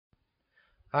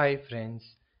Hi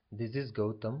friends, this is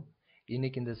Gautam.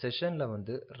 இன்னைக்கு இந்த செஷன்ல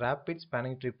rapid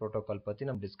spanning tree protocol பத்தி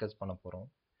நம்ம டிஸ்கஸ் பண்ண போறோம்.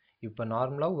 இப்போ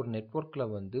நார்மலா ஒரு நெட்வொர்க்ல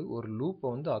ஒரு லூப்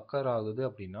அக்கர் ஆகுது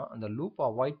அப்படின்னா அந்த லூப்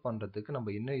அவாய்ட் பண்றதுக்கு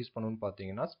நம்ம என்ன யூஸ் பண்ணுவோம்னு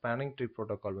பார்த்தீங்கன்னா ஸ்பேனிங் ட்ரீ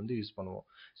புரோட்டோகால் யூஸ் பண்ணுவோம்.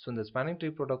 ஸோ இந்த ஸ்பேனிங்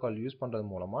ட்ரீ புரோட்டோகால் யூஸ் பண்றது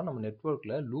மூலமா நம்ம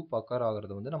நெட்வொர்க்ல லூப் அக்கர்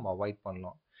ஆகுறத நம்ம அவாய்ட்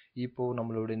பண்ணலாம். இப்போ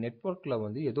நம்மளுடைய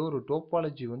நெட்வொர்க்ல ஏதோ ஒரு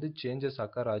டோபாலஜி சேஞ்சஸ்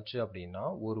அக்கர் ஆச்சு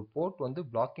அப்படின்னா ஒரு போர்ட்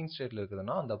பிளாக்கிங் ஸ்டேட்ல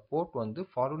இருக்குதுன்னா அந்த போர்ட்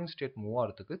ஃபார்வர்டிங் ஸ்டேட் மூவ்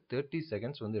ஆகிறதுக்கு 30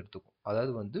 செகண்ட்ஸ் எடுத்துக்கும்.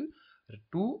 அதாவது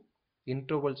 2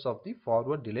 intervals of the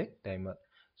forward delay timer.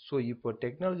 So இப்போ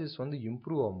டெக்னாலஜிஸ்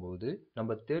இம்ப்ரூவ் ஆகும்போது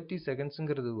நம்ம 30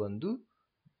 செகண்ட்ஸுங்கிறது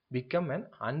become an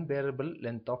unbearable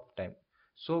length of time.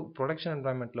 So production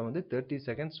என்வரான்மெண்ட்டில் 30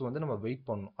 seconds நம்ம வெயிட்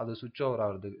பண்ணணும் அது சுவிட்ச் ஓவர்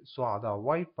ஆகிறதுக்கு. ஸோ அதை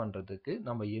அவாய்ட் பண்ணுறதுக்கு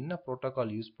நம்ம என்ன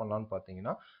ப்ரோட்டோகால் யூஸ் பண்ணலாம்னு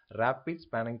பார்த்தீங்கன்னா rapid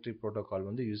spanning tree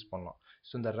protocol use பண்ணலாம்.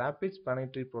 ஸோ இந்த ரேபிட்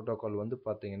ஸ்பேனிங் ட்ரீ ப்ரோட்டோகால்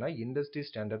பார்த்தீங்கன்னா இண்டஸ்ட்ரி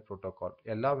ஸ்டாண்டர்ட் ப்ரோட்டோகால்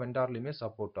எல்லா வெண்டார்லையுமே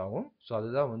சப்போர்ட் ஆகும். ஸோ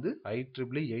அதுதான்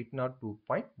IEEE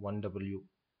 802.1W.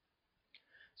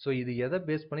 ஸோ இது எதை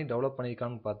பேஸ் பண்ணி டெவலப்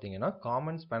பண்ணியிருக்கான்னு பார்த்தீங்கன்னா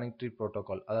காமன் ஸ்பேனிங் ட்ரீ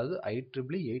ப்ரோட்டோகால், அதாவது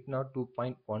IEEE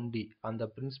 802.1D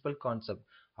அந்த பிரின்சிபல் கான்செப்ட்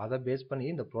அதை பேஸ் பண்ணி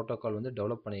இந்த ப்ரோட்டோகால்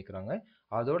டெவலப் பண்ணியிருக்கிறாங்க.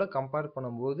 அதோட கம்பேர்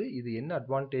பண்ணும்போது இது என்ன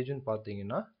அட்வான்டேஜ்னு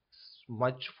பார்த்தீங்கன்னா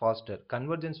மச் ஃபாஸ்டர்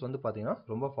கன்வர்ஜென்ஸ் பார்த்தீங்கன்னா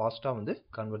ரொம்ப ஃபாஸ்ட்டாக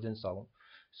கன்வர்ஜென்ஸ் ஆகும்.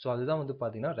 ஸோ அதுதான்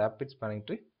பார்த்தீங்கன்னா ரேபிட் ஸ்பேனிங்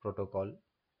ட்ரீ ப்ரோட்டோகால்.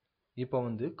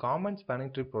 இப்போ காமன்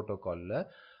ஸ்பேனிங் ட்ரீ ப்ரோட்டோகாலில்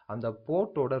அந்த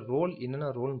போர்ட்டோட ரோல்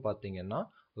என்னென்ன ரோல்னு பார்த்தீங்கன்னா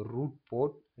root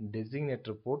port,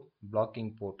 டெசிக்னேட்டர் board, blocking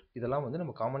board இதெல்லாம்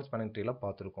நம்ம காமன் ஸ்பேனிங் ட்ரீல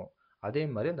பார்த்துருக்கோம். அதே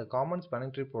மாதிரி அந்த காமன்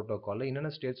ஸ்பேனிங் ட்ரீ ப்ரோட்டோகாலில்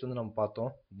என்னென்ன ஸ்டேட்ஸ் நம்ம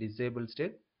பார்த்தோம்? Disable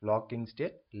state, blocking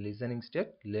state, listening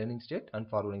state, learning state and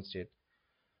forwarding state.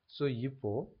 So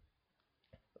இப்போ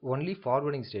ஒன்லி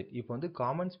ஃபார்வர்டிங் ஸ்டேட் இப்போ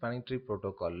காமன் ஸ்பேனிங் ட்ரீ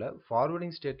ப்ரோட்டோகாலில்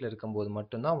ஃபார்வர்டிங் ஸ்டேட்டில் இருக்கும்போது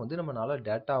மட்டும்தான் நம்மளால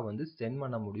டேட்டா சென்ட்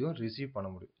பண்ண முடியும், ரிசீவ் பண்ண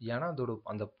முடியும். ஏன்னா அதோட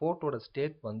அந்த போர்ட்டோட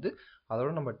ஸ்டேட்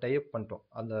அதோட நம்ம டைப் பண்ணிட்டோம்.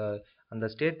 அந்த அந்த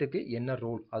ஸ்டேட்டுக்கு என்ன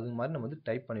ரோல் அது மாதிரி நம்ம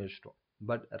டைப் பண்ணி வச்சிட்டோம்.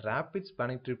 But rapid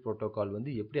spanning tree protocol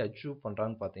எப்படி அச்சீவ்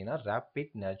பண்ணுறான்னு பார்த்தீங்கன்னா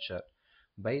ரேபிட் நேச்சர்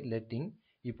பை லெட்டிங்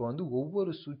இப்போ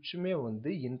ஒவ்வொரு சுவிட்சுமே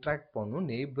இன்ட்ராக்ட் பண்ணும்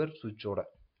நெய்பர் சுவிட்சோட.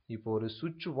 இப்போ ஒரு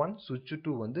சுவிட்ச் 1 சுவிட்ச்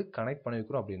 2 கனெக்ட்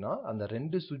பண்ணிருக்கிறோம் அப்படின்னா அந்த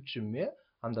ரெண்டு சுவிட்சுமே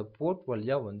அந்த போர்ட்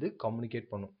வழியா கம்யூனிகேட்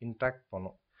பண்ணும், இன்ட்ராக்ட்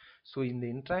பண்ணும். ஸோ இந்த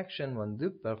இன்ட்ராக்ஷன்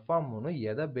பெர்ஃபார்ம் பண்ணும்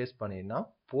எதை பேஸ் பண்ணினா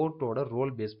போர்ட்டோட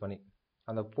ரோல் பேஸ் பண்ணி.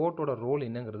 அந்த போர்ட்டோட ரோல்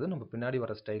என்னங்கிறது நம்ம பின்னாடி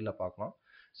வர ஸ்டைலில் பார்க்கலாம்.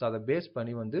 ஸோ அதை பேஸ்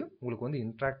பண்ணி உங்களுக்கு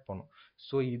இன்ட்ராக்ட் பண்ணும்.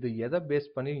 ஸோ இது எதை பேஸ்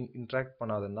பண்ணி interact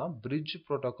பண்ணாதுன்னா bridge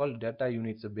protocol data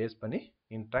யூனிட்ஸை base பண்ணி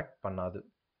இன்ட்ராக்ட் பண்ணாது.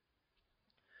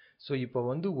 ஸோ இப்போ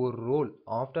ஒரு role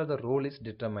after the role is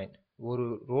determine,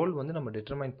 ஒரு ரோல் நம்ம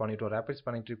டிட்டர்மைன் பண்ணிட்டோம் rapid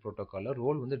spanning tree ப்ரோட்டோகாலில்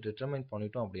role determine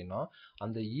பண்ணிட்டோம் அப்படின்னா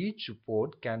அந்த each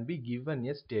board can be given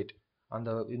a state.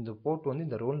 அந்த இந்த போர்ட்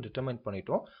இந்த ரோல் டிட்டர்மைன்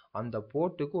பண்ணிட்டோம், அந்த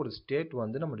போர்ட்டுக்கு ஒரு ஸ்டேட்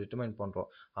நம்ம டிட்டர்மைன் பண்ணுறோம்.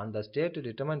 அந்த ஸ்டேட்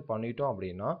டிட்டர்மைன் பண்ணிட்டோம்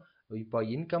அப்படின்னா இப்போ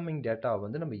இன்கமிங்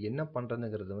டேட்டா நம்ம என்ன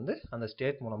பண்ணுறதுங்கிறது அந்த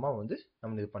ஸ்டேட் மூலமாக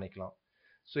நம்ம இது பண்ணிக்கலாம்.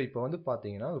 ஸோ இப்போ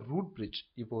பார்த்தீங்கன்னா ரூட் பிரிட்ஜ்,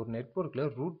 இப்போ ஒரு நெட்வொர்க்கில்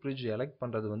ரூட் பிரிட்ஜ் எலெக்ட்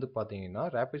பண்ணுறது பார்த்தீங்கன்னா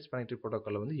ரேபிட் ஸ்பேனிங் ட்ரீ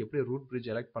ப்ரோட்டோக்காலில் எப்படி ரூட் பிரிட்ஜ்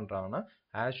எலெக்ட் பண்ணுறாங்கன்னா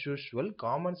as usual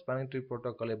common spanning tree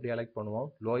protocol எப்படி எலெக்ட் பண்ணுவோம்?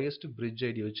 லோயஸ்ட் பிரிட்ஜ்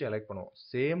ஐடி வச்சு எலெக்ட் பண்ணுவோம்.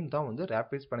 சேம் தான்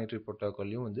ரேபிட் ஸ்பேனிங் ட்ரீ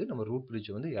ப்ரோட்டோக்காலையும் நம்ம ரூட் பிரிட்ஜ்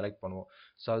எலெக்ட் பண்ணுவோம்.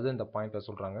 ஸோ அதுதான் இந்த பாயிண்ட்டை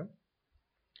சொல்கிறாங்க.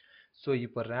 ஸோ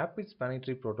இப்போ ரேபிட் ஸ்பேனிங்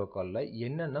ட்ரீ ப்ரோட்டோக்காலில்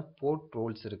என்னென்ன போர்ட்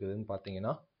ரோல்ஸ் இருக்குதுன்னு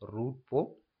பார்த்தீங்கன்னா root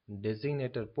port,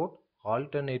 டெசிக்னேட்டர் board,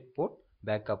 alternate board,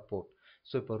 backup board.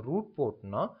 So இப்போ ரூட்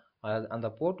போர்ட்னா அந்த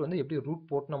போர்ட் எப்படி ரூட்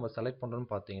போர்ட் நம்ம செலக்ட் பண்ணுறோம்னு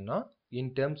பார்த்தீங்கன்னா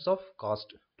in terms of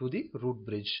cost to the root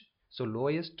bridge. So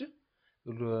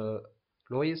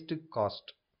lowest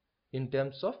cost in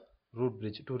terms of root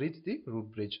bridge to reach the root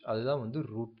bridge, அதுதான்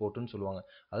root போர்ட்னு சொல்லுவாங்க.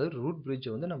 அது root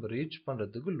பிரிட்ஜை நம்ம ரீச்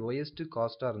பண்ணுறதுக்கு லோயஸ்ட்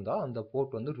காஸ்ட்டாக இருந்தால் அந்த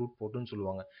போர்ட் ரூட் போர்ட்னு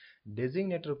சொல்லுவாங்க.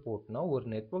 டெசிக்னேட்டர் போர்ட்னா ஒரு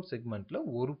நெட்வொர்க் செக்மெண்ட்டில்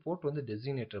ஒரு போர்ட்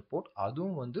டெசிக்னேட்டர் போர்ட்,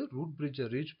 அதுவும் ரூட் பிரிட்ஜை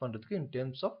ரீச் பண்ணுறதுக்கு in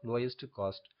terms of lowest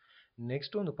cost.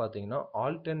 Next பார்த்தீங்கன்னா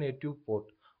ஆல்டர்னேட்டிவ் போர்ட்.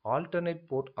 ஆல்டர்னேட்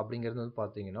போர்ட் அப்படிங்கிறது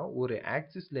பார்த்தீங்கன்னா ஒரு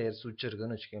ஆக்சிஸ் லேயர் சுவிட்ச்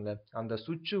இருக்குதுன்னு வச்சுக்கோங்களேன். அந்த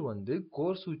சுவிட்ச்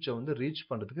கோர் சுவிட்சை ரீச்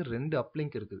பண்ணுறதுக்கு 2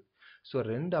 அப்லிங்க் இருக்குது. ஸோ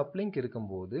 2 அப்லிங்க்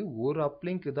இருக்கும்போது ஒரு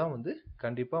அப்லிங்க் தான்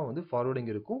கண்டிப்பாக ஃபார்வர்டிங்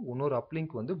இருக்கும், இன்னொரு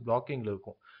அப்லிங்க் பிளாக்கிங்கில்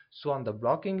இருக்கும். ஸோ அந்த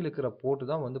பிளாக்கிங்கில் இருக்கிற போர்ட்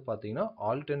தான் பார்த்தீங்கன்னா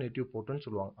ஆல்டர்னேட்டிவ் போர்ட்டுன்னு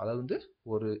சொல்லுவாங்க. அதாவது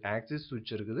ஒரு ஆக்சிஸ்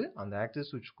சுவிட்ச் இருக்குது, அந்த ஆக்சிஸ்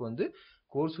சுவிட்சுக்கு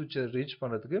கோர் சுவிட்சை ரீச்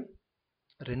பண்ணுறதுக்கு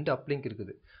 2 அப்லிங்க்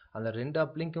இருக்குது. அந்த 2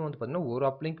 அப்லிங்க்கும் பார்த்தீங்கன்னா ஒரு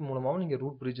அப்லிங்க் மூலமாகவும் நீங்கள்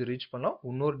ரூட் பிரிட்ஜ் ரீச் பண்ணலாம்,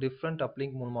 இன்னொரு டிஃப்ரெண்ட்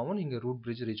அப்லிங்க் மூலமாகவும் நீங்கள் ரூட்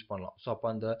பிரிட்ஜ் ரீச் பண்ணலாம். ஸோ அப்போ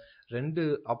அந்த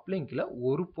 2 அப்லிங்கில்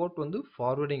ஒரு போர்ட்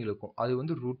ஃபார்வர்டிங் இருக்கும்,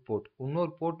 அது ரூட் போர்ட்.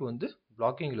 இன்னொரு போர்ட்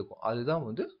பிளாக்கிங் இருக்கும்,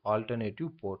 அதுதான் ஆல்டர்னேட்டிவ்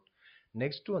போர்ட்.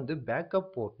 நெக்ஸ்ட் பேக்கப்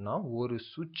போர்ட்னா ஒரு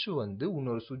சுவிட்ச்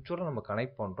இன்னொரு சுவிட்சோட நம்ம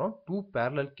கனெக்ட் பண்ணுறோம் 2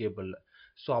 parallel கேபிளில்.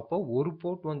 ஸோ அப்போ ஒரு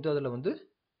போர்ட் அதில்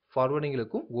ஃபார்வர்டிங்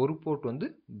இருக்கும், ஒரு போர்ட் வந்து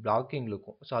பிளாக்கிங்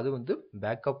இருக்கும். ஸோ அது வந்து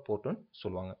பேக்கப் போர்ட்னு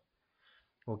சொல்லுவாங்க.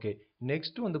 ஓகே,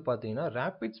 நெக்ஸ்ட் வந்து பார்த்தீங்கன்னா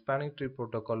ரேபிட் ஸ்பேனிங் ட்ரீ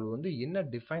ப்ரோட்டோகால் வந்து என்ன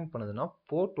டிஃபைன் பண்ணுதுன்னா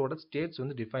போர்ட்டோட ஸ்டேட்ஸ்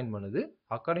வந்து டிஃபைன் பண்ணுது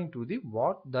according to the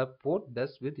what the board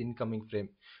does with incoming frame.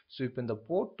 So இப்போ இந்த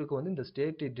போர்ட்டுக்கு வந்து இந்த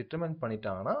ஸ்டேட்டை டிட்டர்மைன்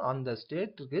பண்ணிட்டாங்கன்னா அந்த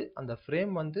ஸ்டேட்டுக்கு அந்த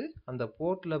ஃப்ரேம் வந்து அந்த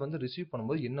போர்ட்டில் வந்து ரிசீவ்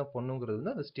பண்ணும்போது என்ன பண்ணுங்கிறது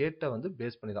வந்து அந்த ஸ்டேட்டை வந்து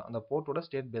பேஸ் பண்ணி தான், அந்த போர்ட்டோட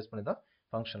ஸ்டேட் பேஸ் பண்ணி தான்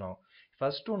ஃபங்க்ஷன் ஆகும்.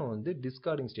 ஃபர்ஸ்ட் ஒன்று வந்து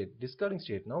டிஸ்கார்டிங் ஸ்டேட். டிஸ்கார்டிங்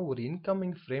ஸ்டேட்னா ஒரு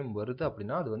இன்கமிங் ஃப்ரேம் வருது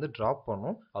அப்படின்னா அது வந்து ட்ராப்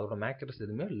பண்ணும், அதோட மேக்கர்ஸ்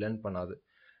எதுவுமே லேர்ன் பண்ணாது.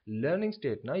 லேர்னிங்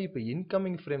ஸ்டேட்னா இப்போ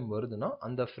இன்கமிங் ஃப்ரேம் வருதுன்னா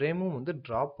அந்த ஃப்ரேமும் வந்து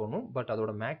ட்ராப் பண்ணும், பட்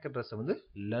அதோட மேக் அட்ரஸை வந்து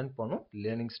லேர்ன் பண்ணும்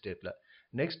லேர்னிங் ஸ்டேட்டில்.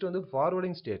 நெக்ஸ்ட் வந்து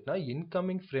ஃபார்வர்டிங் ஸ்டேட்னா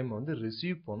இன்கமிங் ஃப்ரேம் வந்து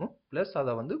ரிசீவ் பண்ணும் ப்ளஸ்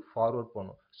அதை வந்து ஃபார்வர்ட்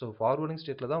பண்ணும். ஸோ ஃபார்வர்டிங்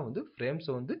ஸ்டேட்டில் தான் வந்து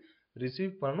ஃப்ரேம்ஸை வந்து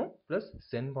ரிசீவ் பண்ணும் ப்ளஸ்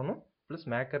சென்ட் பண்ணும் ப்ளஸ்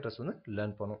மேக் அட்ரஸ் வந்து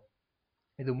லேர்ன் பண்ணும்.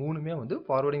 இது மூணுமே வந்து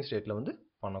ஃபார்வர்டிங் ஸ்டேட்டில் வந்து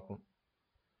பண்ணக்கும்.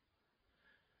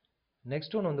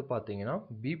 நெக்ஸ்ட் ஒன்று வந்து பார்த்தீங்கன்னா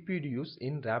BPDUs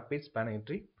in Rapid Spanning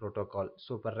Tree Protocol. So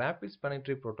இப்போ ரேபிட் ஸ்பேனிங்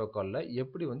ட்ரீ ப்ரோட்டோக்காலில்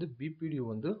எப்படி வந்து BPDU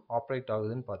வந்து ஆப்ரேட்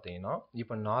ஆகுதுன்னு பார்த்தீங்கன்னா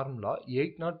இப்போ நார்மலாக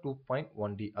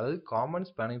 802.1D அதாவது காமன்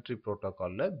ஸ்பேனிங் ட்ரீ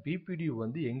ப்ரோட்டோக்காலில் BPDU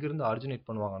வந்து எங்கேருந்து ஆரிஜினேட்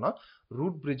பண்ணுவாங்கன்னா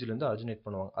ரூட் பிரிட்ஜ்லேருந்து ஆரிஜினேட்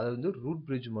பண்ணுவாங்க. அதாவது வந்து ரூட்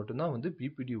பிரிட்ஜ் மட்டும்தான் வந்து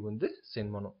BPDU வந்து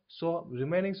சென்ட் பண்ணும். ஸோ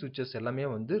ரிமைனிங் சுவிச்சஸ் எல்லாமே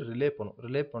வந்து ரிலே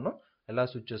பண்ணும் எல்லா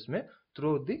சுவிச்சஸுமே through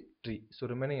the tree. So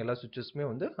remaining எல்லா சுவிச்சஸுமே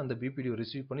வந்து அந்த BPDU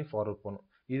ரிசீவ் பண்ணி ஃபார்வர்ட் பண்ணும்.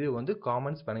 இது வந்து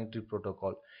காமன் ஸ்பேனிங் ட்ரீ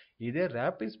ப்ரோட்டோகால். இதே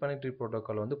ரேபிட் ஸ்பேனிங் ட்ரீ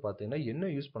ப்ரோட்டோகால் வந்து பார்த்தீங்கன்னா என்ன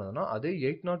யூஸ் பண்ணுதுன்னா அதே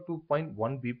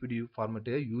 802.1 BPDU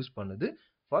ஃபார்மேட்டை யூஸ் பண்ணுது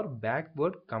for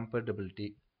backward compatibility.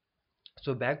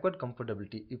 So backward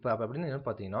compatibility இப்போ அப்படின்னு என்ன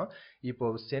பார்த்தீங்கன்னா இப்போ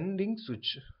சென்டிங்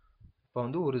சுவிட்ச் இப்போ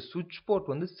வந்து ஒரு சுவிட்ச்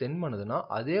போர்ட் வந்து சென்ட் பண்ணுதுன்னா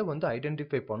அதே வந்து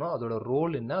ஐடென்டிஃபை பண்ணும் அதோட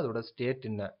ரோல் என்ன அதோட ஸ்டேட்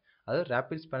என்ன. அதாவது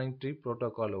ரேபிட் ஸ்பேனிங் ட்ரீ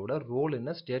ப்ரோட்டோகாலோட ரோல்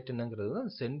என்ன ஸ்டேட் என்னங்கிறது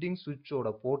சென்டிங்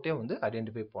சுவிட்சோட போர்ட்டே வந்து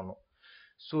ஐடென்டிஃபை பண்ணும்.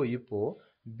 ஸோ இப்போ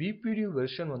BPDU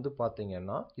வெர்ஷன் வந்து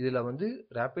பார்த்தீங்கன்னா இதில் வந்து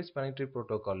rapid spanning tree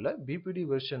ப்ரோட்டோகாலில் BPDU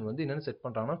version வந்து என்னென்னு செட்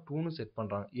பண்ணுறாங்கன்னா 2ன்னு செட்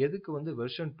பண்ணுறாங்க. எதுக்கு வந்து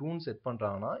வெர்ஷன் 2ன்னு செட்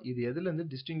பண்ணுறாங்கன்னா இது எதுலேருந்து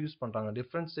டிஸ்டிங்யூஸ் பண்ணுறாங்க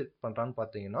டிஃப்ரென்ஸ் செட் பண்ணுறான்னு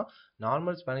பார்த்தீங்கன்னா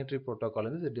நார்மல் ஸ்பேனிங் ட்ரீ ப்ரோட்டோகால்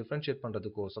வந்து இது டிஃப்ரென்ஷியேட்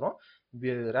பண்ணுறதுக்கோசரம்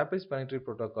ரேபிட் ஸ்பேனிங் ட்ரீ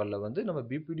ப்ரோட்டோகாலில் வந்து நம்ம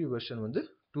BPDU வெர்ஷன் வந்து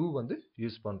 2 வந்து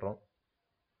யூஸ் பண்ணுறோம்.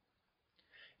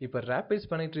 இப்போ ரேபிட்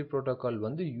ஸ்பேனிங் ட்ரீ ப்ரோட்டோகால்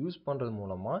வந்து யூஸ் பண்ணுறது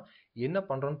மூலமாக என்ன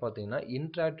பண்ணுறோன்னு பார்த்தீங்கன்னா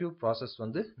இன்ட்ராக்டிவ் ப்ராசஸ்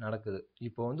வந்து நடக்குது.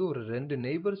 இப்போ வந்து ஒரு 2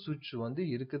 நெய்பர் சுவிட்ச் வந்து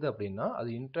இருக்குது அப்படின்னா அது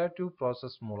இன்ட்ராக்டிவ்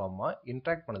ப்ராசஸ் மூலமாக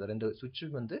இன்ட்ராக்ட் பண்ணுது. 2 சுவிட்ச்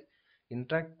வந்து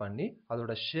இன்ட்ராக்ட் பண்ணி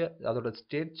அதோட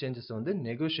ஸ்டேட் சேஞ்சஸ் வந்து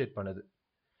நெகோஷியேட் பண்ணுது.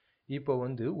 இப்போ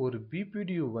வந்து ஒரு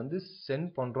BPDU வந்து சென்ட்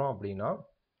பண்ணுறோம் அப்படின்னா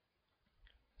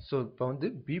ஸோ இப்போ வந்து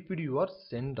BPDU R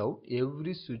send out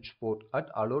every சுவிட்ச் board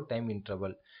at allow time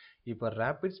interval. இப்போ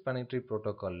ரேபிட் ஸ்பேனிங் ட்ரீ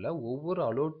ப்ரோட்டோகாலில் ஒவ்வொரு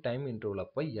அலோ டைம் இன்டர்வல்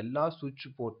அப்போ எல்லா சுவிட்ச்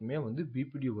போர்ட்டுமே வந்து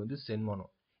BPDU வந்து சென்ட் பண்ணும்.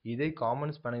 இதே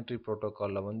காமன் ஸ்பேனிங் ட்ரீ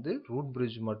ப்ரோட்டோகாலில் வந்து ரூட்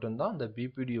பிரிட்ஜ் மட்டும்தான் அந்த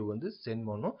BPDU வந்து சென்ட்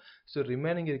பண்ணும். ஸோ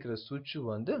ரிமைனிங் இருக்கிற சுவிட்ச்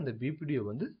வந்து அந்த BPDU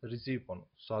வந்து ரிசீவ் பண்ணும்.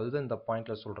 ஸோ அதுதான் இந்த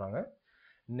பாயிண்டில் சொல்கிறாங்க.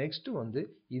 நெக்ஸ்ட் வந்து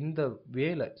இந்த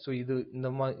வேலை ஸோ இது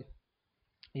இந்த மாதிரி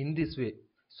இன் திஸ் வே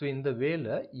ஸோ இந்த வேல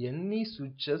எனி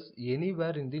சுவிட்சஸ்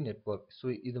எனிவேர் இன் தி நெட்வொர்க். ஸோ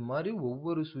இது மாதிரி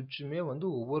ஒவ்வொரு சுவிட்சுமே வந்து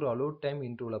ஒவ்வொரு அலோ டைம்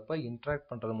இன்டர்வல் அப்போ இன்ட்ராக்ட்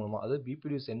பண்ணுறது மூலமாக அதாவது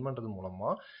BPDU சென்ட் பண்ணுறது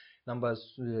மூலமாக நம்ம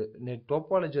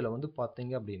டோபாலஜியில் வந்து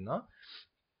பார்த்தீங்க அப்படின்னா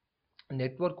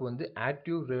நெட்வொர்க் வந்து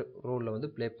ஆக்டிவ் ரோலில்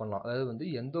வந்து ப்ளே பண்ணலாம். அதாவது வந்து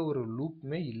எந்த ஒரு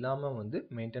லூப்புமே இல்லாமல் வந்து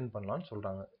மெயின்டைன் பண்ணலாம்னு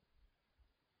சொல்கிறாங்க.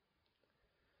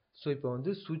 ஸோ இப்போ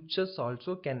வந்து சுவிட்சஸ்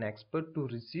also can expect to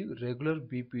receive regular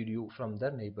BPDU from the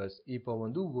neighbours. இப்போ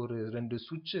வந்து ஒரு 2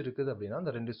 சுவிட்ச் இருக்குது அப்படின்னா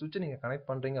அந்த 2 சுவிட்சை நீங்கள் கனெக்ட்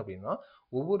பண்ணுறீங்க அப்படின்னா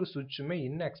ஒவ்வொரு சுவிட்சுமே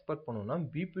என்ன எக்ஸ்பெக்ட் பண்ணுன்னா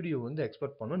BPDU வந்து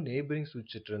எக்ஸ்பெக்ட் பண்ணும் நெய்பரிங்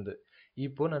சுவிட்சிட்டிருந்து.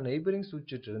 இப்போ நான் நெய்பரிங்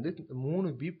சுவிட்சிட்டிருந்து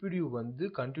 3 BPDU வந்து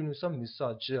கண்டினியூஸாக மிஸ்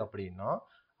ஆச்சு அப்படின்னா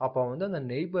அப்போ வந்து அந்த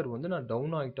நெய்பர் வந்து நான்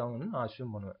டவுன் ஆகிட்டாங்கன்னு நான்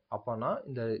அஸ்யூம் பண்ணுவேன். அப்போனா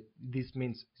இந்த திஸ்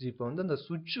மீன்ஸ் இப்போ வந்து அந்த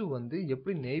சுவிட்சு வந்து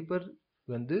எப்படி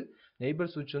நெய்பர்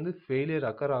சுவிட்ச் வந்து ஃபெயிலியர்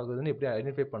அக்கர் ஆகுதுன்னு எப்படி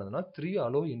ஐடென்டிஃபை பண்ணுதுன்னா 3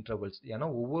 அலோ இன்டர்வல்ஸ். ஏன்னா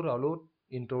ஒவ்வொரு அலோ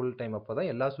இன்டர்வல் டைம் அப்போ தான்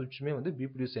எல்லா சுவிட்சுமே வந்து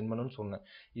BPDU சென்ட் பண்ணணும்னு சொன்னேன்.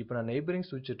 இப்போ நான் நெய்பரிங்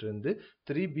சுவிட்சிட்டு இருந்து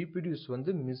 3 BPDUs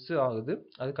வந்து மிஸ் ஆகுது,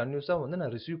 அது கன்யூஸாக வந்து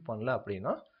நான் ரிசீவ் பண்ணல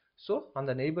அப்படின்னா ஸோ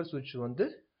அந்த நெய்பர் சுவிட்ச் வந்து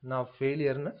நான்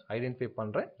ஃபெயிலியர்னு ஐடென்டிஃபை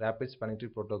பண்ணுறேன் rapid spanning tree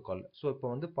protocol. So இப்போ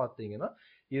வந்து பார்த்தீங்கன்னா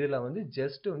இதில் வந்து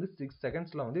ஜஸ்ட் வந்து 6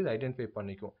 செகண்ட்ஸில் வந்து இது ஐடென்டிஃபை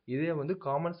பண்ணிக்கும். இதே வந்து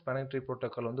காமன் ஸ்பேனிங் ட்ரீ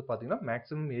ப்ரோட்டோகால் வந்து பார்த்தீங்கன்னா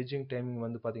மேக்ஸிமம் ஏஜிங் டைமிங்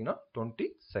வந்து பார்த்தீங்கன்னா 20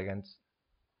 செகண்ட்ஸ்.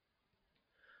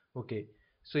 ஓகே,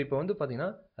 ஸோ இப்போ வந்து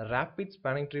பார்த்தீங்கன்னா rapid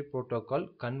spanning tree protocol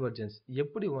convergence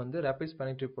எப்படி வந்து ரேபிட்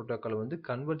ஸ்பேனிங் ட்ரீ ப்ரோட்டோகால் வந்து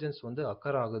கன்வர்ஜென்ஸ் வந்து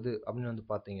அக்கர் ஆகுது அப்படின்னு வந்து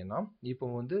பார்த்தீங்கன்னா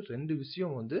இப்போ வந்து 2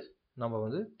 விஷயம் வந்து நம்ம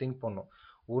வந்து திங்க் பண்ணோம்.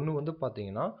 ஒன்று வந்து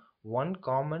பார்த்தீங்கன்னா one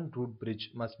common root bridge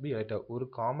must be elect. ஒரு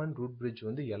காமன் ரூட் பிரிட்ஜ்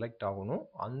வந்து எலெக்ட் ஆகணும்.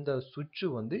 அந்த சுவிட்சு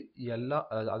வந்து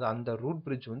அந்த ரூட்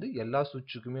பிரிட்ஜ் வந்து எல்லா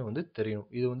சுவிட்சுக்குமே வந்து தெரியணும்.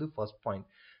 இது வந்து ஃபர்ஸ்ட் பாயிண்ட்.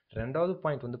 ரெண்டாவது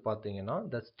பாயிண்ட் வந்து பார்த்தீங்கன்னா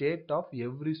the state of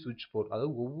every switch port,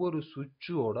 அதாவது ஒவ்வொரு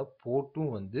சுவிட்சோட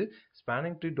போர்ட்டும் வந்து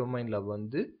ஸ்பேனிங் ட்ரீ டொமைனில்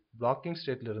வந்து பிளாக்கிங்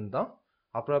ஸ்டேட்டில் இருந்தால்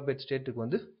அப்ராப்ரியேட் ஸ்டேட்டுக்கு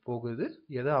வந்து போகுது,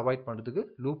 எதை அவாய்ட் பண்ணுறதுக்கு,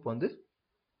 லூப் வந்து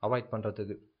அவாய்ட்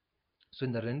பண்ணுறதுக்கு. ஸோ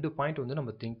இந்த ரெண்டு பாயிண்ட் வந்து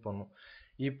நம்ம திங்க் பண்ணணும்.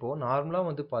 இப்போது நார்மலாக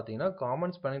வந்து பார்த்தீங்கன்னா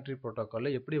காமன் ஸ்பேனிங் ட்ரீ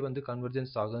ப்ரோட்டோக்காலில் எப்படி வந்து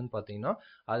கன்வர்ஜென்ஸ் ஆகுதுன்னு பார்த்தீங்கன்னா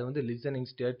அது வந்து listening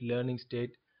state, learning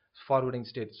state, forwarding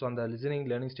state. So அந்த லிசனிங்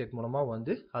லேர்னிங் ஸ்டேட் மூலமாக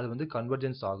வந்து அது வந்து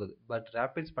கன்வர்ஜென்ஸ் ஆகுது. பட்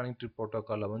ரேபிட் ஸ்பேனிங் ட்ரீ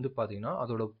ப்ரோட்டோக்காலில் வந்து பார்த்தீங்கன்னா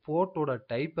அதோட போர்ட்டோட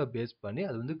டைப்பை பேஸ் பண்ணி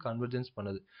அது வந்து கன்வர்ஜென்ஸ்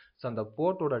பண்ணுது. ஸோ அந்த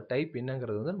போர்ட்டோட டைப்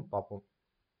என்னங்கிறது வந்து நம்ம பார்ப்போம்.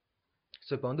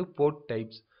 ஸோ இப்போ வந்து போர்ட்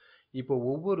டைப்ஸ். இப்போ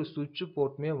ஒவ்வொரு சுவிட்ச்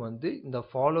போர்ட்டுமே வந்து இந்த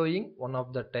following one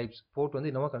of the types board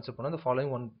வந்து என்னவா கன்சிடர் பண்ணோம்,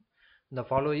 இந்த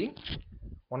following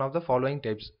one of the following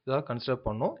types இதாக கன்சிடர்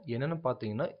பண்ணோம். என்னென்னு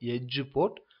பார்த்தீங்கன்னா edge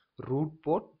board, root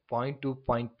port, point to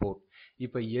point board.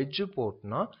 இப்போ edge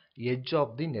போர்ட்னா edge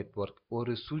of the network.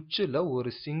 ஒரு சுவிட்சில் ஒரு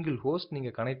சிங்கிள் ஹோஸ்ட்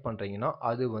நீங்கள் கனெக்ட் பண்ணுறீங்கன்னா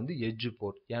அது வந்து எட்ஜ்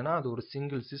போர்ட். ஏன்னா அது ஒரு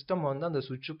சிங்கிள் சிஸ்டம் வந்து அந்த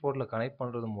சுவிட்ச் போர்ட்டில் கனெக்ட்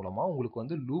பண்ணுறது மூலமாக உங்களுக்கு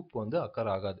வந்து லூப் வந்து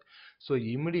அக்கர் ஆகாது. ஸோ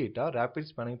இமிடியேட்டாக rapid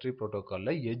spanning tree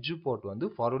ப்ரோட்டோக்காலில் edge board வந்து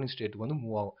ஃபார்வர்டிங் ஸ்டேட்டுக்கு வந்து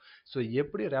மூவ் ஆகும். ஸோ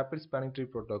எப்படி ரேபிட் ஸ்பேனிங் ட்ரீ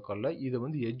ப்ரோட்டோக்காலில் இதை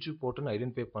வந்து எட்ஜ் போர்ட்டுன்னு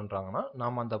ஐடென்டிஃபை பண்ணுறாங்கன்னா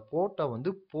நாம் அந்த போர்ட்டை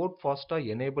வந்து போர்ட்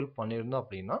ஃபாஸ்ட்டாக எனேபிள் பண்ணியிருந்தோம்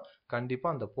அப்படின்னா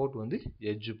கண்டிப்பாக அந்த போர்ட் வந்து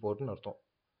எட்ஜ் போர்ட்னு அர்த்தம்.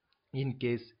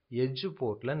 இன்கேஸ் எட்ஜ்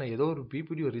போர்ட்டில் நான் ஏதோ ஒரு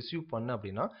பிபிடியூ ரிசீவ் பண்ணேன்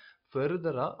அப்படின்னா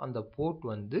ஃபெர்தராக அந்த போர்ட்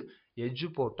வந்து எட்ஜ்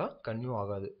போர்ட்டாக கன்டினியூ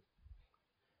ஆகாது.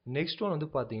 நெக்ஸ்ட் ஒன் வந்து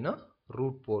பார்த்தீங்கன்னா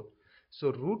root port.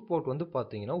 So root port வந்து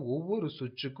பார்த்தீங்கன்னா ஒவ்வொரு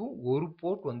சுவிட்சுக்கும் ஒரு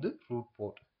போர்ட் வந்து ரூட்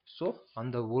போர்ட். ஸோ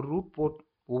அந்த ஒரு ரூட் போர்ட்,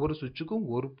 ஒவ்வொரு சுவிட்சுக்கும்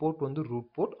ஒரு போர்ட் வந்து ரூட்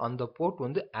போர்ட், அந்த போர்ட்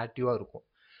வந்து ஆக்டிவாக இருக்கும்.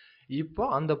 இப்போ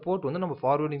அந்த போர்ட் வந்து நம்ம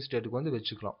ஃபார்வர்டிங் ஸ்டேட்டுக்கு வந்து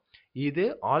வச்சுக்கலாம். இதே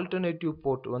ஆல்டர்னேட்டிவ்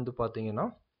போர்ட் வந்து பார்த்தீங்கன்னா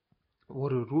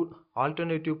ஒரு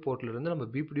ஆல்டர்னேட்டிவ் போர்ட்லேருந்து நம்ம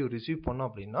பிபிடியூ ரிசீவ் பண்ணோம்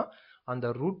அப்படின்னா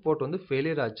அந்த ரூட் போர்ட் வந்து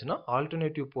ஃபெயிலியர் ஆச்சுன்னா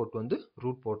ஆல்டர்னேட்டிவ் போர்ட் வந்து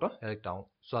ரூட் போர்ட்டாக எலெக்ட் ஆகும்.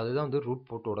 ஸோ அதுதான் வந்து ரூட்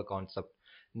போர்ட்டோட கான்செப்ட்.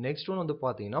 நெக்ஸ்ட் ஒன் வந்து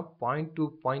பார்த்தீங்கன்னா point to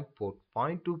point board.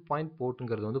 Point to point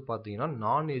போர்ட்டுங்கிறது வந்து பார்த்தீங்கன்னா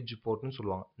நான் எட்ஜ் போர்ட்னு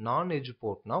சொல்லுவாங்க. நான் எட்ஜ்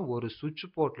போர்ட்னா ஒரு சுவிட்ச்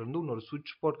போர்ட்லேருந்து இன்னொரு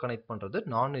சுவிட்ச் போர்ட் கனெக்ட் பண்ணுறது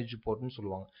நான் எட்ஜ் போர்ட்னு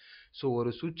சொல்லுவாங்க. ஸோ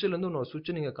ஒரு சுவிட்சிலேருந்து இன்னொரு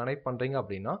சுவிட்ச் நீங்கள் கனெக்ட் பண்ணுறீங்க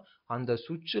அப்படின்னா அந்த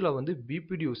சுவிட்சில் வந்து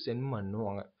பிபிடியூ சென்ட்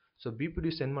பண்ணுவாங்க. ஸோ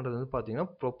பிபிடியூ சென்ட் பண்ணுறது வந்து பார்த்தீங்கன்னா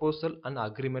ப்ரொபோசல் அண்ட்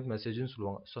அக்ரிமெண்ட் மெசேஜ்னு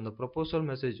சொல்லுவாங்க. ஸோ அந்த ப்ரொபோசல்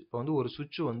மெசேஜ் இப்போ வந்து ஒரு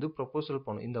சுவிட்ச் வந்து ப்ரொபோசல்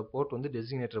பண்ணும், இந்த போர்ட் வந்து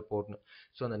டெசிக்னேட்டர் போர்ட்னு.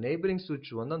 ஸோ அந்த நெய்பரிங்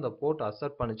சுவிட்ச் வந்து அந்த போர்ட்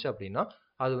அக்செப்ட் பண்ணுச்சு அப்படின்னா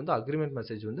அது வந்து அக்ரிமெண்ட்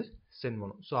மெசேஜ் வந்து சென்ட்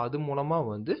பண்ணும். ஸோ அது மூலமாக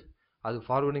வந்து அது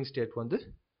ஃபார்வர்டிங் ஸ்டேட் வந்து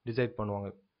டிசைட்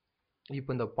பண்ணுவாங்க.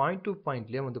 இப்போ இந்த பாயிண்ட் டு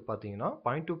பாயிண்ட்லேயே வந்து பார்த்தீங்கன்னா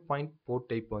point to point board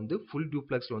type வந்து ஃபுல்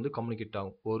டூப்ளெக்ஸில் வந்து கம்யூனிகேட்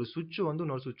ஆகும். ஒரு சுவிட்ச் வந்து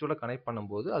இன்னொரு சுவிட்சோட கனெக்ட்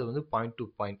பண்ணும்போது அது வந்து பாயிண்ட் டு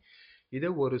பாயிண்ட். இதே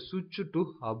ஒரு சுவிட்ச் டு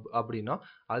ஹப் அப்படின்னா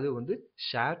அது வந்து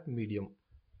ஷேர்ட் மீடியம்.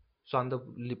 ஸோ அந்த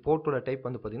போர்ட்டோட டைப்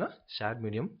வந்து பார்த்தீங்கன்னா ஷேர்ட்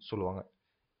மீடியம் சொல்லுவாங்க.